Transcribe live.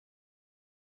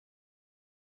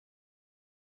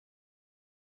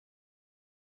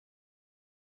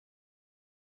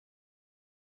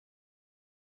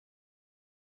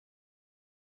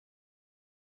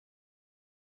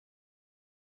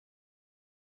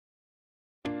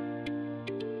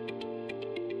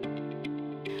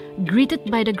Greeted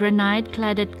by the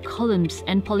granite-cladded columns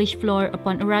and polished floor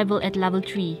upon arrival at level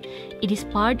 3, it is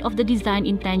part of the design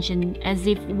intention as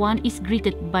if one is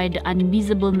greeted by the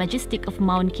unmissable majestic of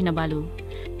Mount Kinabalu.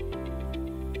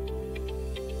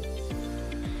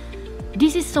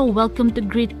 This is so welcome to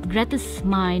greet Greta's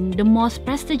Mind, the most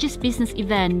prestigious business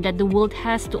event that the world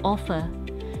has to offer.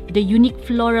 The unique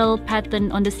floral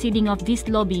pattern on the ceiling of this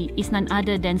lobby is none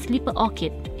other than Sleeper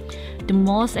Orchid, the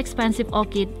most expensive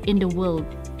orchid in the world.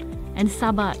 And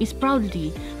Sabah is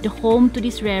proudly the home to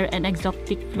this rare and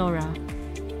exotic flora.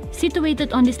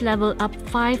 Situated on this level are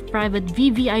 5 private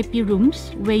VVIP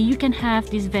rooms where you can have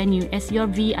this venue as your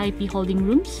VIP holding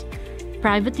rooms.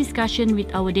 Private discussion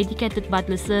with our dedicated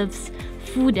butler serves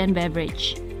food and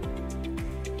beverage.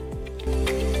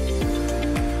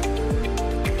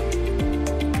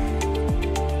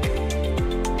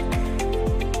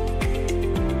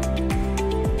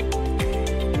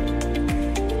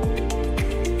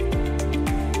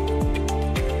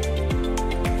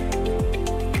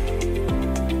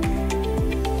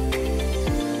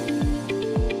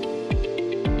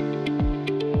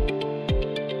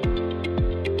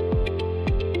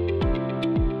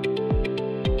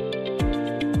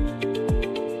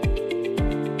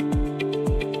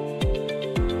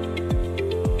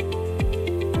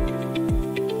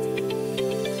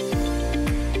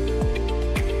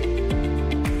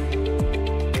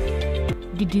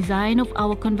 The design of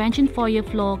our convention foyer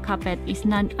floor carpet is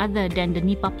none other than the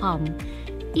Nipa palm.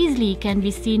 Easily can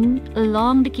be seen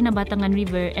along the Kinabatangan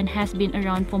River and has been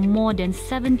around for more than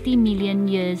 70 million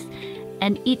years,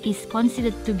 and it is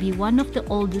considered to be one of the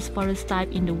oldest forest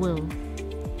type in the world.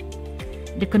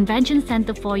 The Convention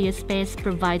Center foyer space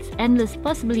provides endless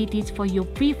possibilities for your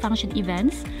pre-function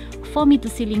events, 4 meter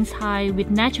ceilings high with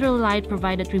natural light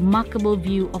provided remarkable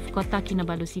view of Kota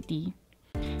Kinabalu city.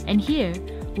 And here,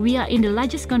 we are in the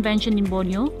largest convention in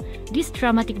Borneo. This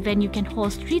dramatic venue can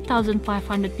host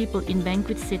 3,500 people in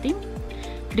banquet sitting.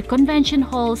 The convention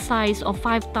hall size of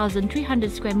 5,300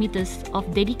 square meters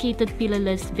of dedicated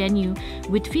pillarless venue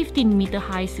with 15-meter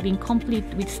high ceiling complete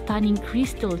with stunning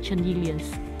crystal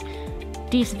chandeliers.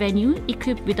 This venue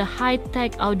equipped with a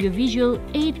high-tech audiovisual,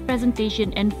 aid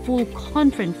presentation and full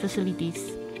conference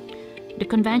facilities. The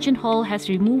convention hall has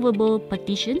removable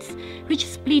partitions which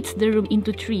splits the room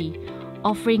into 3,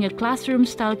 offering a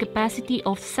classroom-style capacity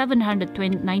of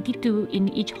 792 in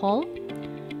each hall.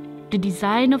 The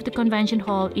design of the convention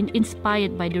hall is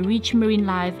inspired by the rich marine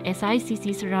life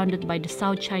SICC surrounded by the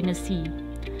South China Sea.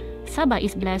 Sabah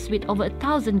is blessed with over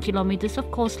 1,000 kilometers of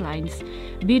coastlines,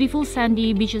 beautiful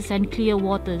sandy beaches and clear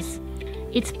waters.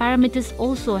 Its parameters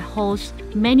also host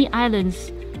many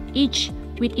islands, each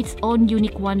with its own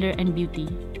unique wonder and beauty.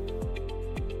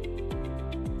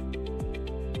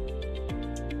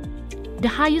 The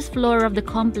highest floor of the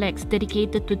complex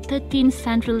dedicated to 13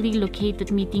 centrally located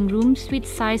meeting rooms with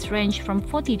size range from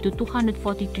 40 to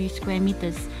 243 square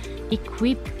meters,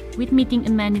 equipped with meeting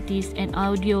amenities and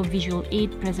audio-visual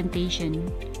aid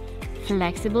presentation.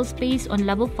 Flexible space on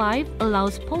level 5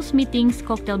 allows post-meetings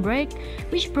cocktail break,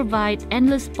 which provide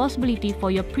endless possibility for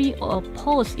your pre or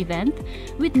post event,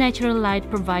 with natural light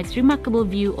provides remarkable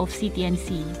view of city and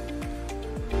sea.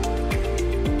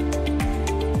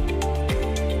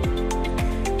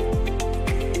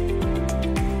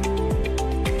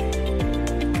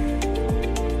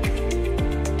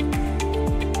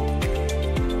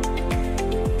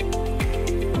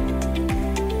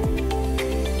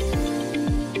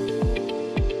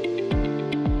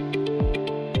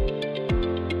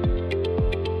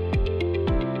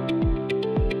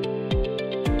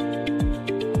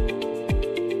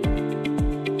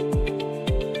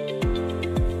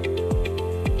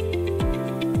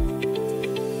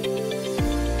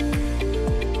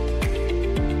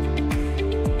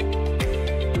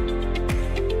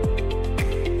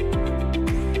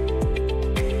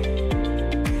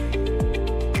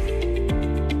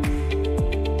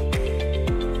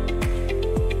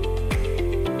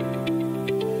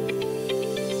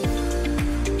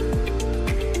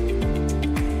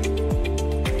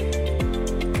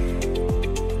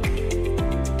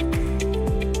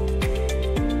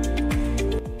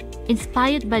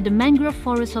 Inspired by the mangrove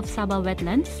forests of Sabah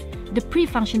wetlands, the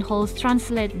pre-function halls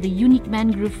translate the unique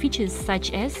mangrove features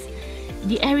such as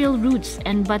the aerial roots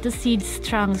and butter seeds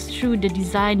trunks through the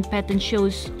design pattern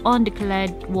shows on the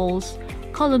clad walls,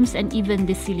 columns and even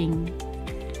the ceiling.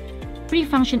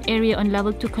 Pre-function area on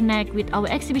level 2 connect with our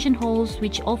exhibition halls,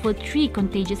 which offer 3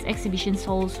 contiguous exhibition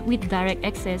halls with direct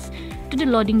access to the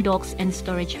loading docks and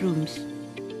storage rooms.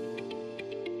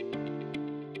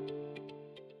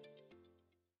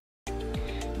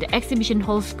 The exhibition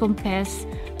halls compass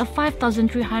a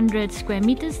 5,300 square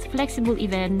meters flexible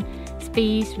event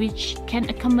space which can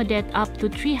accommodate up to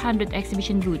 300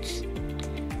 exhibition booths.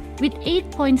 With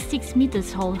 8.6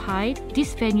 meters hall height,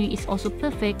 this venue is also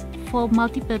perfect for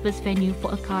multi-purpose venue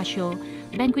for a car show,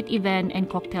 banquet event and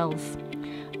cocktails.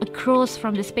 Across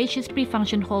from the spacious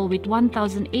pre-function hall with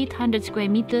 1,800 square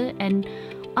meter and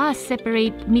a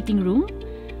separate meeting room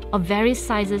of various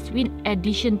sizes in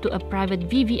addition to a private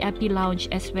VVIP lounge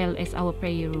as well as our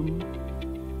prayer room.